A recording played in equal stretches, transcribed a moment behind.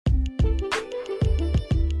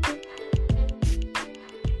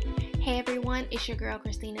everyone, it's your girl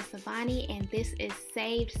Christina Savani, and this is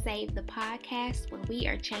Saved Save the podcast, where we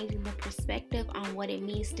are changing the perspective on what it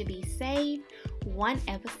means to be saved, one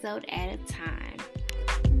episode at a time.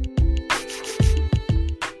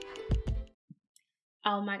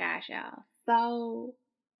 Oh my gosh, y'all. So,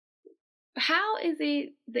 how is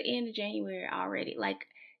it the end of January already? Like,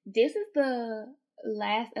 this is the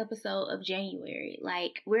last episode of January.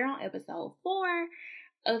 Like, we're on episode 4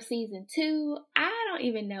 of season 2. I don't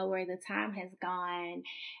even know where the time has gone,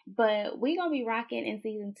 but we're gonna be rocking in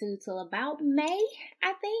season 2 till about May,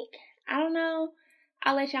 I think. I don't know.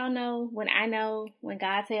 I'll let y'all know when I know, when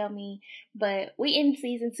God tell me. But we in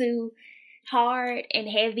season 2, hard and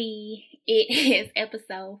heavy. It is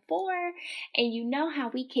episode 4, and you know how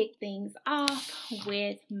we kick things off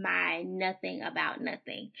with my nothing about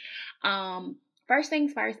nothing. First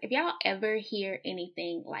things first, if y'all ever hear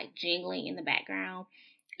anything like jingling in the background,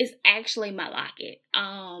 it's actually my locket.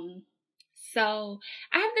 So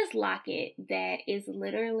I have this locket that is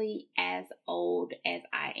literally as old as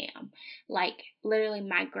I am. Like, literally,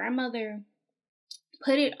 my grandmother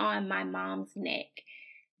put it on my mom's neck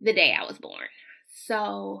the day I was born.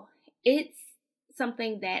 So it's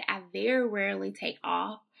something that I very rarely take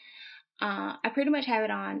off. I pretty much have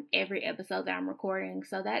it on every episode that I'm recording.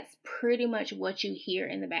 So that's pretty much what you hear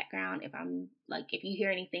in the background if you hear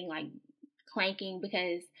anything like clanking,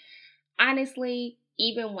 because honestly,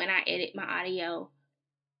 even when I edit my audio,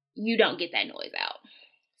 you don't get that noise out.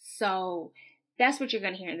 So that's what you're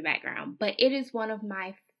going to hear in the background. But it is one of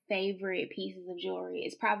my favorite pieces of jewelry.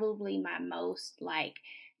 It's probably my most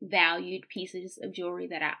valued pieces of jewelry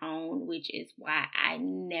that I own, which is why I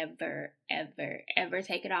never, ever, ever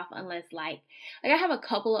take it off unless I have a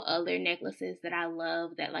couple of other necklaces that I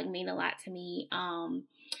love that mean a lot to me.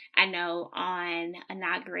 I know on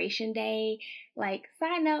Inauguration Day,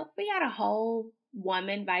 side note, we got a whole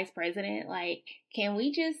woman vice president. Can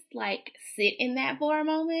we just sit in that for a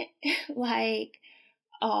moment?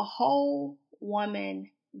 A whole woman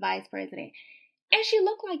vice president. And she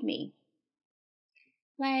looked like me.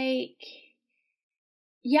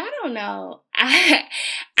 Y'all don't know.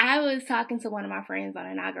 I was talking to one of my friends on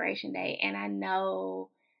Inauguration Day, and I know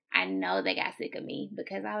they got sick of me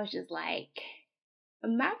because I was just like,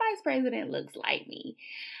 my vice president looks like me.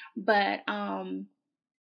 But on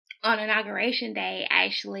Inauguration Day, I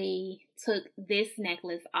actually took this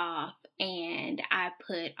necklace off and I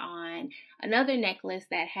put on another necklace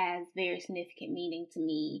that has very significant meaning to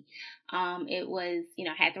me. It was,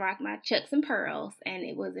 I had to rock my Chucks and pearls, and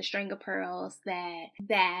it was a string of pearls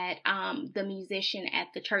that the musician at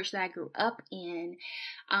the church that I grew up in,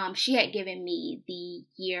 she had given me the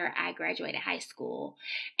year I graduated high school.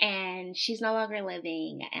 And she's no longer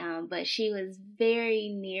living, but she was very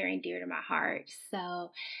near and dear to my heart.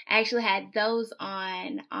 So I actually had those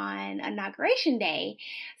on Inauguration Day.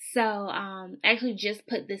 So I actually just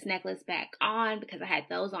put this necklace back on because I had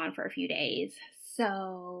those on for a few days.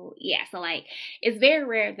 So yeah, it's very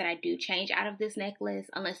rare that I do change out of this necklace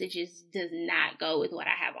unless it just does not go with what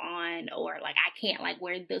I have on, or I can't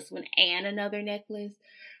wear this one and another necklace.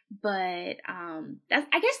 But I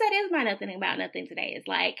guess that is my nothing about nothing today. Is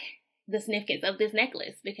the significance of this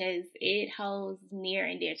necklace, because it holds near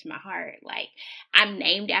and dear to my heart. I'm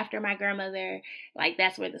named after my grandmother.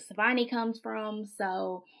 That's where the Savani comes from.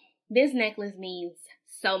 So this necklace means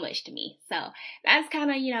so much to me. So that's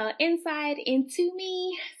kind of, insight into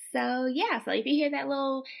me. So yeah, so if you hear that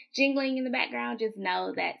little jingling in the background, just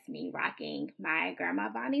know that's me rocking my Grandma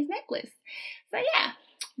Bonnie's necklace. So yeah,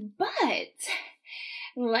 but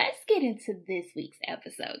let's get into this week's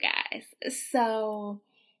episode, guys. So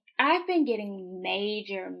I've been getting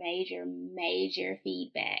major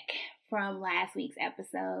feedback from last week's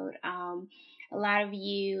episode. A lot of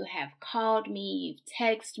you have called me, you've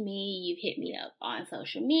texted me, you've hit me up on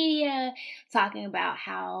social media talking about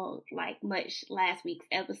how much last week's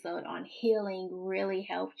episode on healing really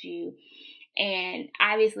helped you. And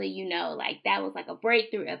obviously, that was a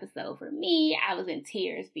breakthrough episode for me. I was in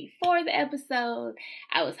tears before the episode.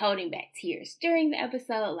 I was holding back tears during the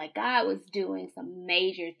episode. God was doing some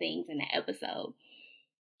major things in the episode.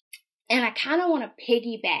 And I kind of want to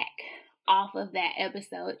piggyback off of that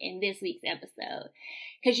episode in this week's episode.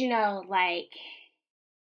 Because, you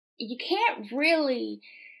can't really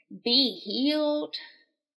be healed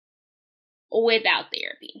without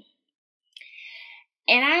therapy.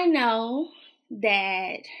 And I know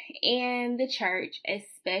that in the church,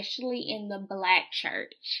 especially in the Black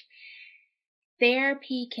church,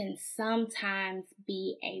 therapy can sometimes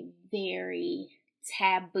be a very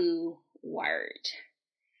taboo word.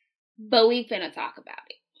 But we finna talk about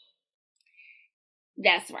it.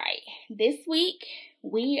 That's right. This week,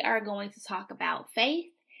 we are going to talk about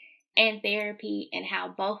faith and therapy and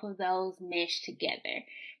how both of those mesh together.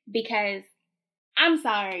 Because I'm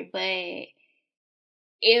sorry, but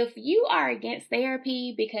if you are against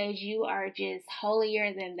therapy because you are just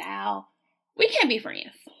holier than thou, we can't be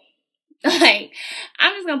friends. Like,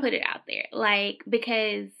 I'm just gonna put it out there. Like,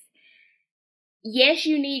 because yes,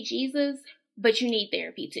 you need Jesus, but you need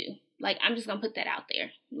therapy too. Like, I'm just gonna put that out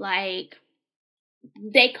there. Like,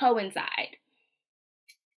 they coincide.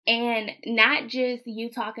 And not just you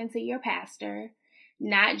talking to your pastor,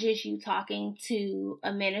 not just you talking to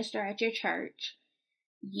a minister at your church.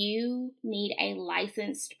 You need a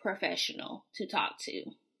licensed professional to talk to.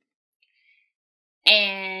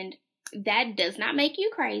 And that does not make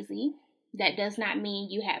you crazy. That does not mean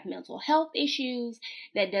you have mental health issues.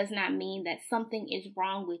 That does not mean that something is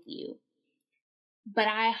wrong with you. But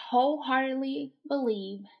I wholeheartedly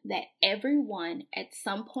believe that everyone at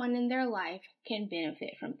some point in their life can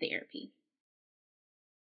benefit from therapy.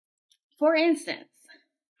 For instance,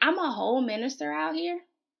 I'm a whole minister out here,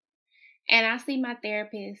 and I see my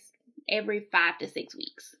therapist every 5 to 6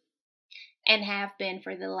 weeks, and have been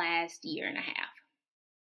for the last year and a half.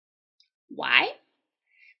 Why?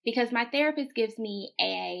 Because my therapist gives me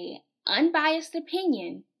an unbiased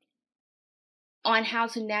opinion on how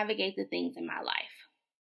to navigate the things in my life.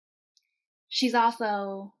 She's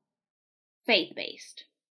also faith-based.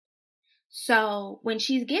 So when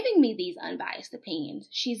she's giving me these unbiased opinions,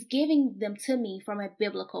 she's giving them to me from a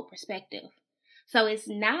biblical perspective. So it's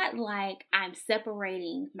not like I'm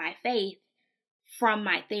separating my faith from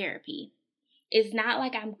my therapy. It's not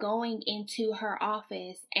like I'm going into her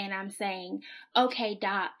office and I'm saying, okay,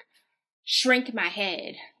 doc, shrink my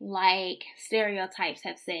head, like stereotypes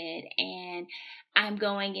have said, and I'm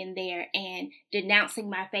going in there and denouncing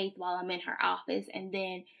my faith while I'm in her office and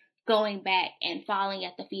then going back and falling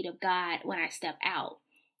at the feet of God when I step out.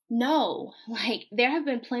 No, like there have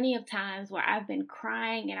been plenty of times where I've been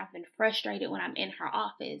crying and I've been frustrated when I'm in her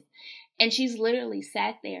office, and she's literally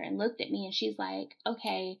sat there and looked at me and she's like,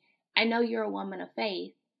 okay, I know you're a woman of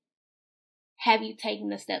faith. Have you taken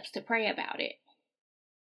the steps to pray about it?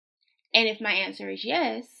 And if my answer is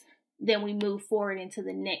yes, then we move forward into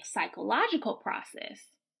the next psychological process.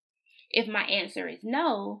 If my answer is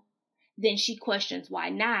no, then she questions why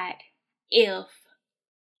not. If,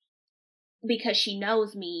 because she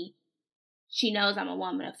knows me, she knows I'm a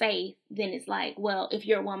woman of faith, then it's like, well, if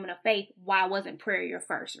you're a woman of faith, why wasn't prayer your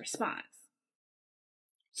first response?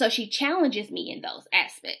 So she challenges me in those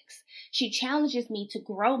aspects. She challenges me to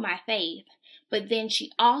grow my faith, but then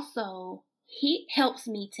she also helps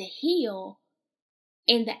me to heal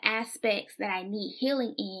in the aspects that I need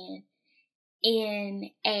healing in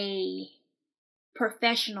a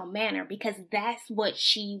professional manner, because that's what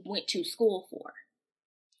she went to school for.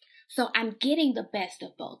 So I'm getting the best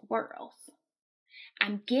of both worlds.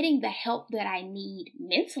 I'm getting the help that I need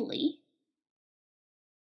mentally,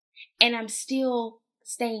 and I'm still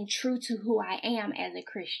staying true to who I am as a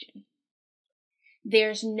Christian.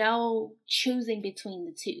 There's no choosing between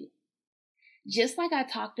the two. Just like I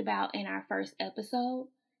talked about in our first episode,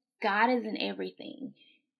 God is in everything.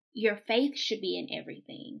 Your faith should be in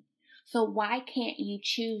everything. So why can't you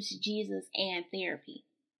choose Jesus and therapy?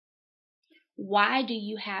 Why do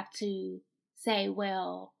you have to say,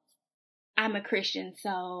 well, I'm a Christian,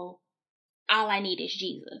 so all I need is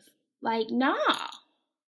Jesus? Like, nah.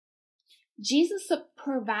 Jesus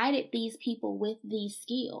provided these people with these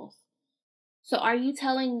skills. So are you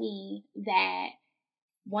telling me that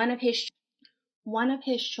one of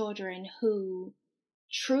his children who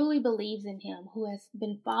truly believes in him, who has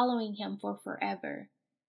been following him for forever,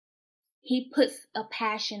 he puts a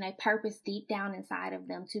passion, a purpose deep down inside of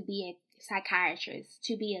them to be a psychiatrist,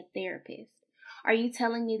 to be a therapist? Are you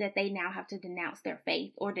telling me that they now have to denounce their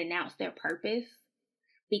faith or denounce their purpose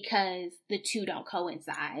because the two don't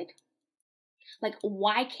coincide? Like,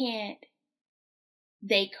 why can't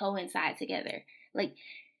they coincide together? Like,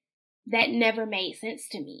 that never made sense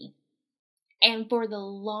to me. And for the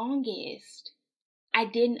longest, I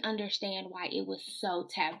didn't understand why it was so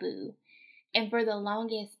taboo. And for the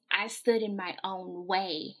longest, I stood in my own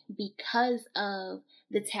way because of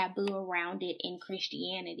the taboo around it in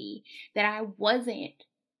Christianity, that I wasn't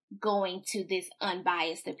going to this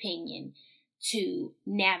unbiased opinion to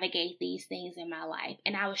navigate these things in my life.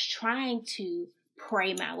 And I was trying to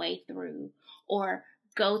pray my way through, or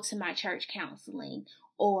go to my church counseling,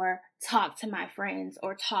 or talk to my friends,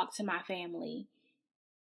 or talk to my family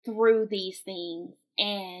through these things.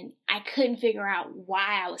 And I couldn't figure out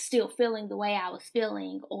why I was still feeling the way I was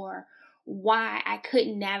feeling, or why I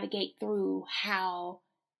couldn't navigate through how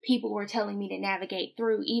people were telling me to navigate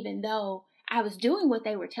through, even though I was doing what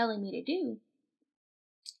they were telling me to do.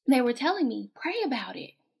 They were telling me, pray about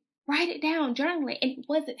it, write it down, journal it, and it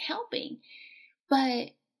wasn't helping. But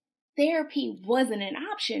therapy wasn't an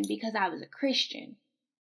option because I was a Christian.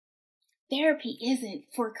 Therapy isn't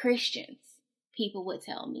for Christians, people would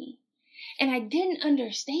tell me. And I didn't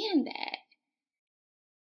understand that.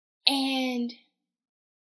 And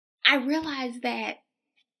I realized that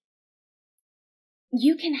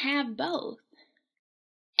you can have both.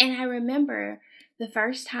 And I remember the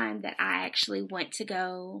first time that I actually went to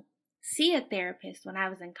go see a therapist when I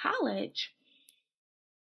was in college.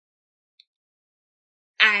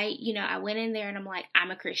 I went in there and I'm like,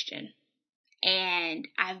 I'm a Christian. And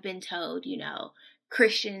I've been told,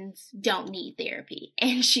 Christians don't need therapy.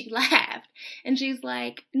 And she laughed. And she's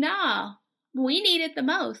like, no, we need it the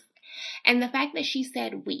most. And the fact that she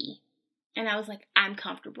said we, and I was like, I'm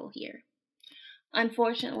comfortable here.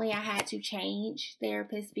 Unfortunately, I had to change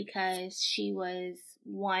therapists because she was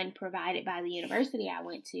one provided by the university I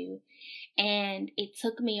went to. And it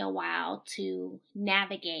took me a while to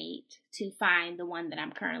navigate to find the one that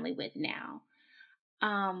I'm currently with now.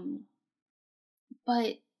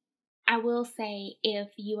 But I will say, if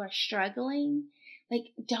you are struggling,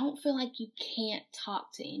 don't feel like you can't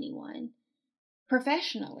talk to anyone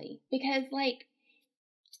professionally, because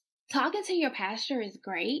talking to your pastor is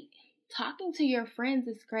great. Talking to your friends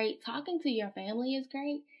is great. Talking to your family is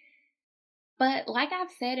great. But like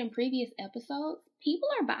I've said in previous episodes, people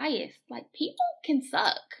are biased. People can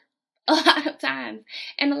suck a lot of times.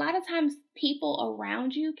 And a lot of times people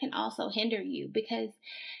around you can also hinder you because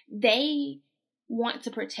they want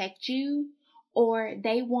to protect you or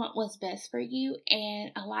they want what's best for you.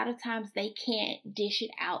 And a lot of times they can't dish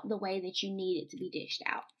it out the way that you need it to be dished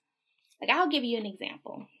out. I'll give you an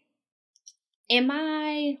example. In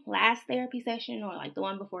my last therapy session, or the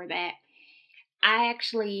one before that, I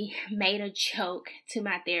actually made a joke to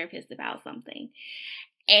my therapist about something.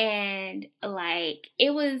 And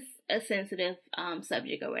it was a sensitive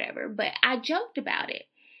subject or whatever, but I joked about it.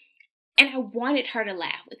 And I wanted her to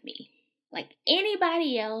laugh with me.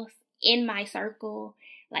 Anybody else in my circle,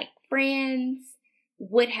 friends,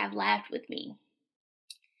 would have laughed with me.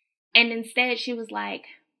 And instead she was like,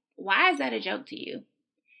 why is that a joke to you?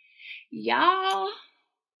 Y'all,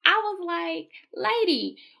 I was like,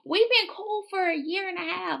 lady, we've been cool for a year and a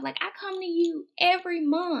half. I come to you every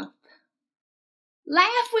month.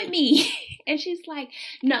 Laugh with me. And she's like,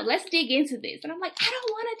 no, let's dig into this. And I'm like, I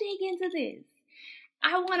don't want to dig into this.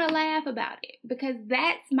 I want to laugh about it because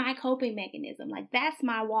that's my coping mechanism. That's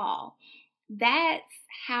my wall. That's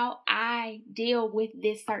how I deal with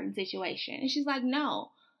this certain situation. And she's like,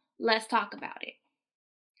 no, let's talk about it.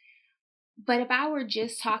 But if I were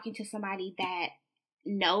just talking to somebody that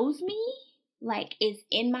knows me, is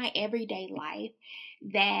in my everyday life,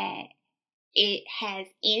 that it has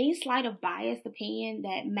any slight of biased opinion,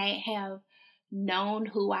 that may have known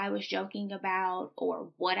who I was joking about or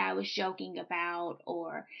what I was joking about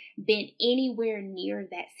or been anywhere near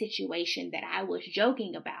that situation that I was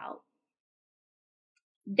joking about,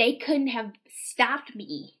 they couldn't have stopped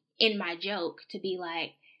me in my joke to be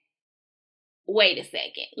like, wait a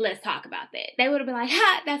second, let's talk about that. They would have been like,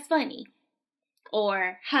 ha, that's funny.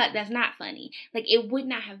 Or, ha, that's not funny. It would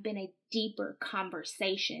not have been a deeper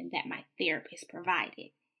conversation that my therapist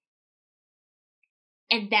provided.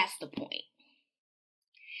 And that's the point.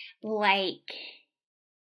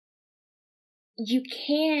 You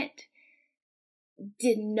can't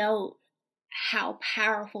denote how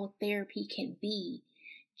powerful therapy can be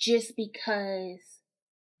just because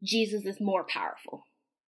Jesus is more powerful.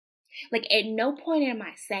 At no point am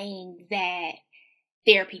I saying that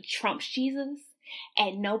therapy trumps Jesus.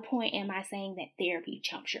 At no point am I saying that therapy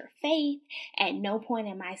trumps your faith. At no point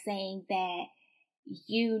am I saying that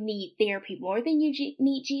you need therapy more than you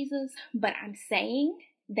need Jesus. But I'm saying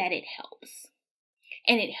that it helps.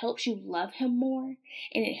 And it helps you love him more.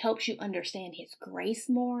 And it helps you understand his grace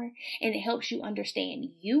more. And it helps you understand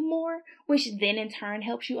you more, which then in turn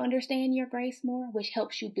helps you understand your grace more, which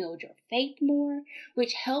helps you build your faith more,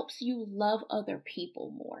 which helps you love other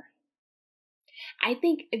people more. I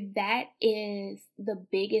think that is the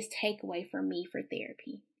biggest takeaway for me for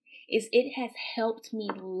therapy, is it has helped me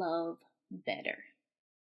love better.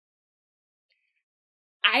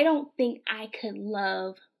 I don't think I could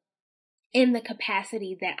love in the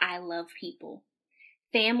capacity that I love people,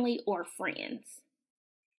 family or friends,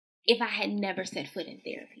 if I had never set foot in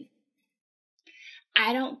therapy.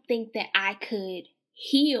 I don't think that I could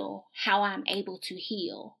heal how I'm able to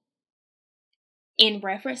heal, in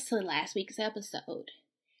reference to last week's episode,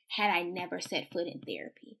 had I never set foot in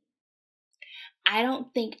therapy. I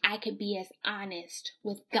don't think I could be as honest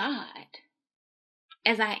with God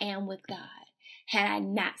as I am with God had I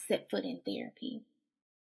not set foot in therapy.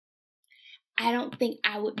 I don't think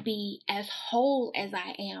I would be as whole as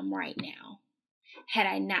I am right now had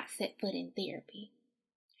I not set foot in therapy.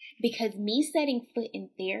 Because me setting foot in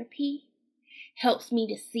therapy helps me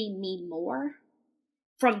to see me more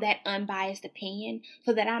from that unbiased opinion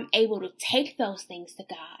so that I'm able to take those things to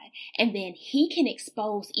God, and then He can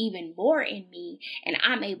expose even more in me and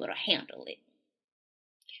I'm able to handle it.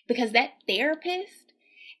 Because that therapist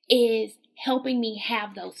is helping me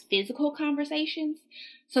have those physical conversations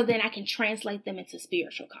so then I can translate them into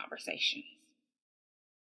spiritual conversations.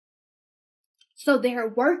 So they're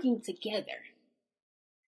working together.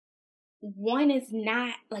 One is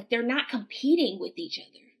not, like, they're not competing with each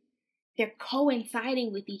other. They're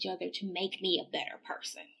coinciding with each other to make me a better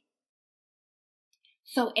person.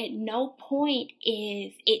 So at no point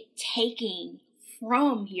is it taking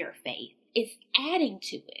from your faith. It's adding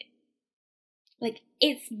to it. Like,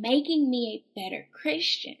 it's making me a better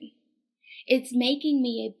Christian. It's making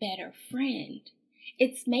me a better friend.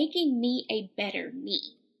 It's making me a better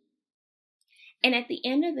me. And at the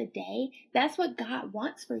end of the day, that's what God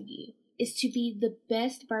wants for you, is to be the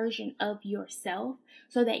best version of yourself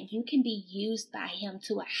so that you can be used by Him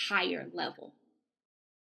to a higher level.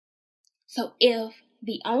 So if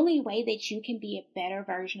the only way that you can be a better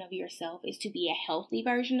version of yourself is to be a healthy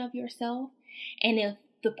version of yourself, and if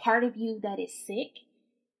the part of you that is sick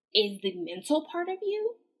is the mental part of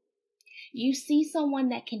you, you see someone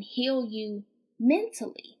that can heal you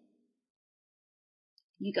mentally,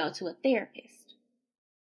 you go to a therapist.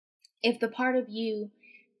 If the part of you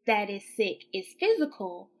that is sick is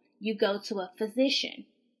physical, you go to a physician.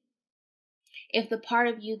 If the part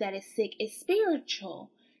of you that is sick is spiritual,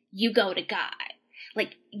 you go to God.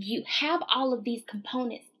 Like, you have all of these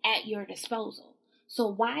components at your disposal. So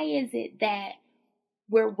why is it that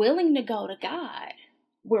we're willing to go to God?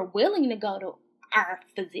 We're willing to go to our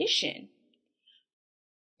physician.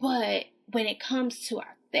 But when it comes to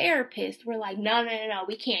our therapist, we're like, no,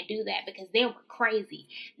 we can't do that because then we're crazy.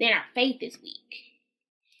 Then our faith is weak.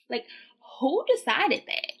 Like, who decided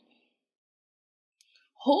that?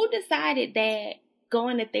 Who decided that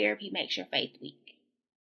going to therapy makes your faith weak?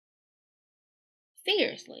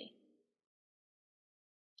 Seriously.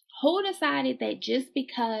 Who decided that just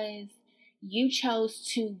because you chose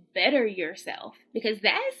to better yourself, because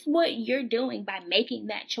that's what you're doing by making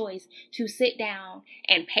that choice to sit down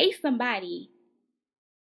and pay somebody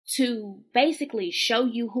to basically show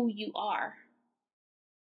you who you are,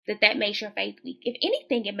 that makes your faith weak? If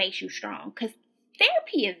anything, it makes you strong, because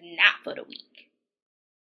therapy is not for the weak.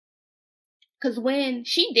 Because when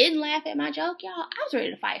she didn't laugh at my joke, y'all, I was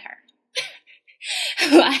ready to fight her.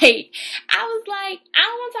 Like, I was like, I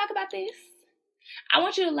don't want to talk about this. I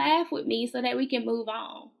want you to laugh with me so that we can move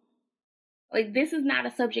on. Like, this is not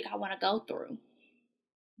a subject I want to go through.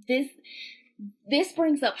 This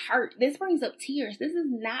brings up hurt. This brings up tears. This is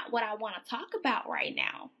not what I want to talk about right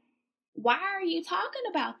now. Why are you talking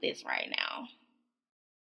about this right now?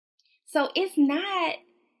 So it's not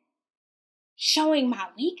showing my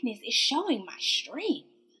weakness. It's showing my strength.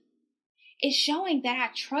 It's showing that I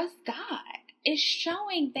trust God. It's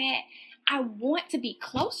showing that I want to be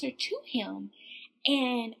closer to Him.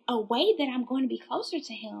 And a way that I'm going to be closer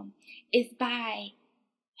to Him is by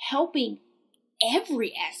helping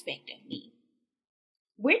every aspect of me.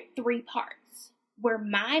 We're three parts. We're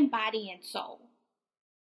mind, body, and soul.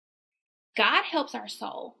 God helps our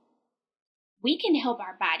soul. We can help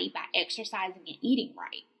our body by exercising and eating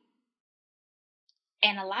right.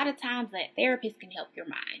 And a lot of times that therapist can help your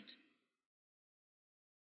mind.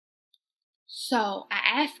 So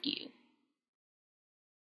I ask you,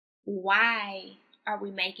 why are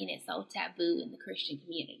we making it so taboo in the Christian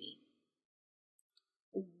community?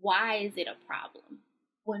 Why is it a problem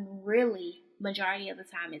when really majority of the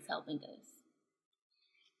time it's helping us?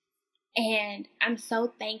 And I'm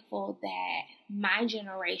so thankful that my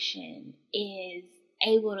generation is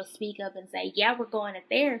able to speak up and say, yeah, we're going to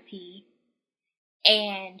therapy,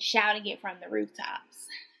 and shouting it from the rooftops.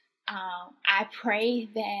 I pray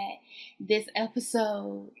that this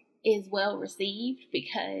episode is well received,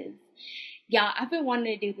 because y'all, I've been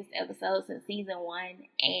wanting to do this episode since season 1,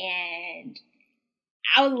 and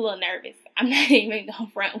I was a little nervous. I'm not even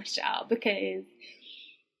gonna front with y'all, because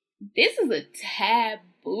this is a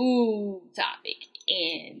taboo topic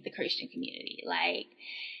in the Christian community. Like,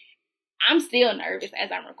 I'm still nervous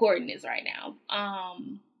as I'm recording this right now.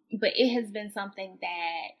 But it has been something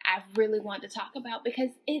that I've really wanted to talk about because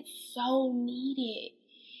it's so needed.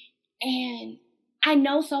 And I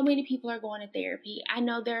know so many people are going to therapy. I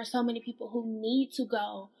know there are so many people who need to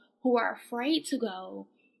go, who are afraid to go.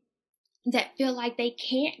 that feel like they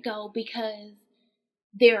can't go because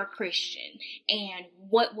they're a Christian and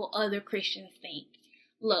what will other Christians think.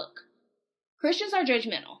 Look, Christians are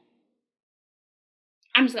judgmental.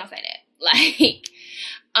 I'm just gonna say that.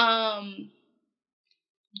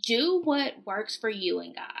 Do what works for you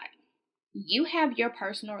and God. You have your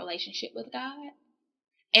personal relationship with God,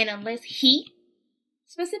 and unless He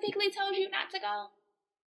specifically told you not to go,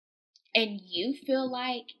 and you feel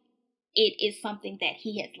like it is something that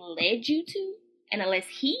He has led you to, and unless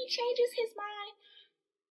He changes His mind,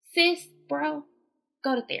 sis, bro,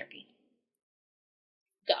 go to therapy.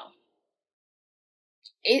 Go.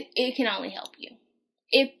 It can only help you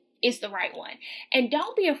if it's the right one. And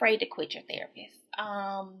don't be afraid to quit your therapist.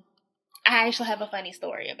 I actually have a funny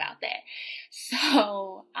story about that.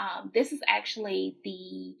 So, this is actually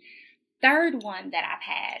the third one that I've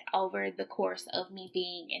had over the course of me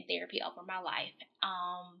being in therapy over my life.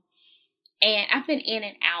 And I've been in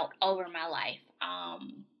and out over my life.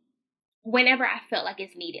 Whenever I felt like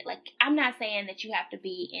it's needed. Like, I'm not saying that you have to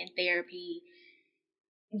be in therapy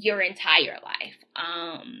your entire life.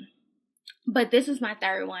 But this is my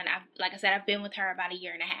third one. Like I said, I've been with her about 1.5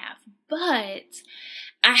 years. But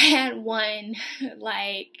I had one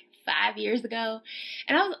like 5 years ago,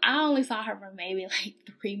 and I only saw her for maybe like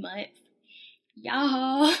 3 months.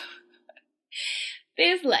 Y'all,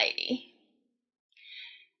 this lady,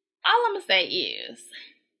 all I'm gonna say is,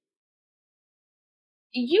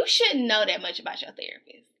 you shouldn't know that much about your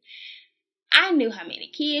therapist. I knew how many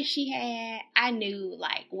kids she had. I knew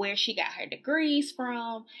like where she got her degrees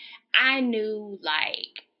from. I knew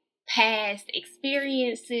like past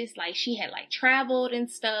experiences, like she had like traveled and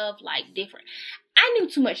stuff, like different. I knew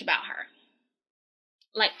too much about her.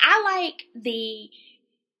 Like, I like the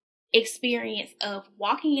experience of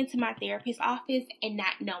walking into my therapist's office and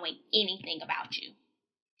not knowing anything about you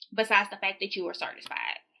besides the fact that you were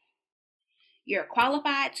certified. You're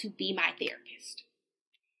qualified to be my therapist.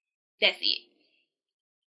 That's it.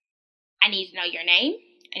 I need to know your name,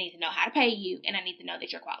 I need to know how to pay you, and I need to know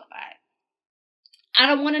that you're qualified. I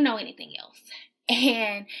don't want to know anything else.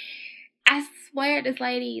 And I swear this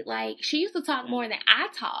lady, like, she used to talk more than I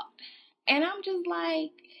talked. And I'm just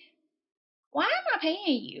like, why am I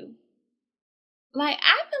paying you? Like,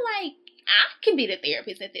 I feel like I can be the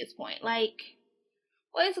therapist at this point. Like,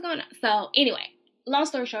 what is going on? So, anyway, long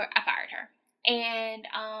story short, I fired her. And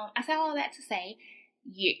I said all that to say,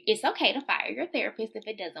 it's okay to fire your therapist if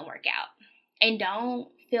it doesn't work out. And don't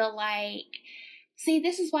feel like, see,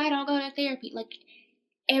 this is why I don't go to therapy. Like,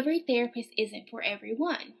 every therapist isn't for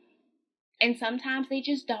everyone. And sometimes they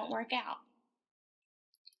just don't work out.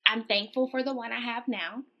 I'm thankful for the one I have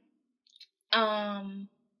now.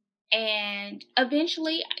 And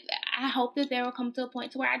eventually, I hope that there will come to a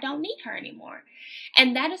point to where I don't need her anymore.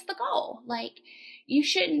 And that is the goal. Like, you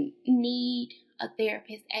shouldn't need a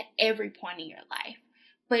therapist at every point in your life.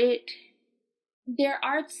 But there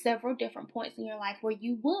are several different points in your life where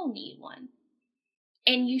you will need one.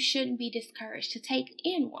 And you shouldn't be discouraged to take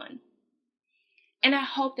in one. And I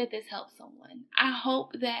hope that this helps someone. I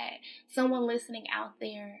hope that someone listening out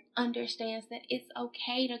there understands that it's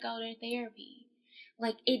okay to go to therapy.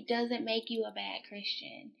 Like, it doesn't make you a bad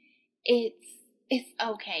Christian. It's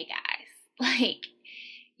okay, guys. Like,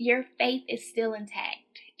 your faith is still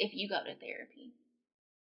intact if you go to therapy.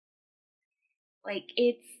 Like,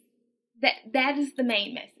 that is the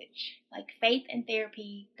main message. Like, faith and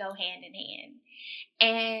therapy go hand in hand.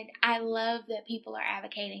 And I love that people are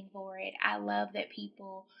advocating for it. I love that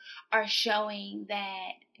people are showing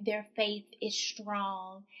that their faith is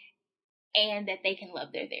strong and that they can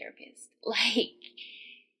love their therapist. Like,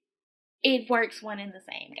 it works one and the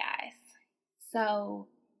same, guys. So,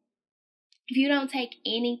 if you don't take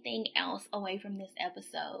anything else away from this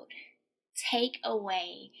episode, take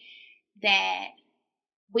away that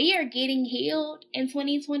we are getting healed in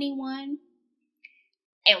 2021.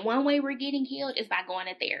 And one way we're getting healed is by going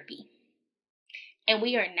to therapy. And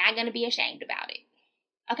we are not going to be ashamed about it.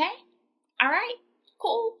 Okay? All right?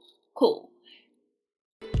 Cool.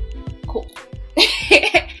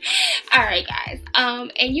 All right, guys.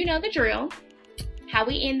 And you know the drill. How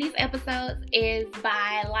we end these episodes is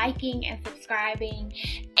by liking and subscribing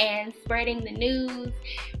and spreading the news.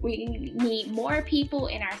 We need more people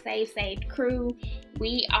in our Saved crew.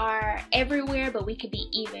 We are everywhere, but we could be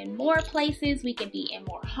even more places. We could be in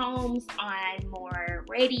more homes, on more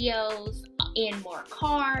radios, in more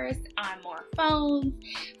cars, on more phones.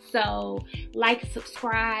 So like,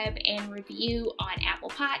 subscribe, and review on Apple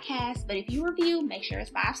Podcasts. But if you review, make sure it's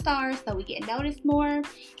 5 stars so we get noticed more.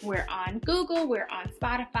 We're on Google, we're on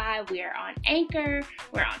Spotify, we're on Anchor,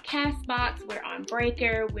 we're on Castbox, we're on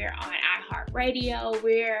Breaker, we're on iHeartRadio,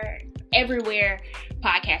 we're everywhere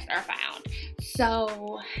podcasts are found.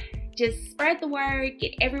 So just spread the word,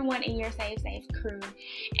 get everyone in your Save Safe crew.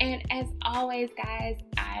 And as always, guys,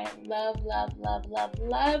 I love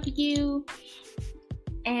you.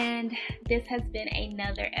 And this has been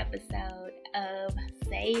another episode of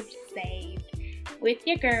Saved with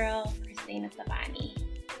your girl, Christina Savani.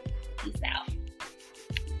 Peace out.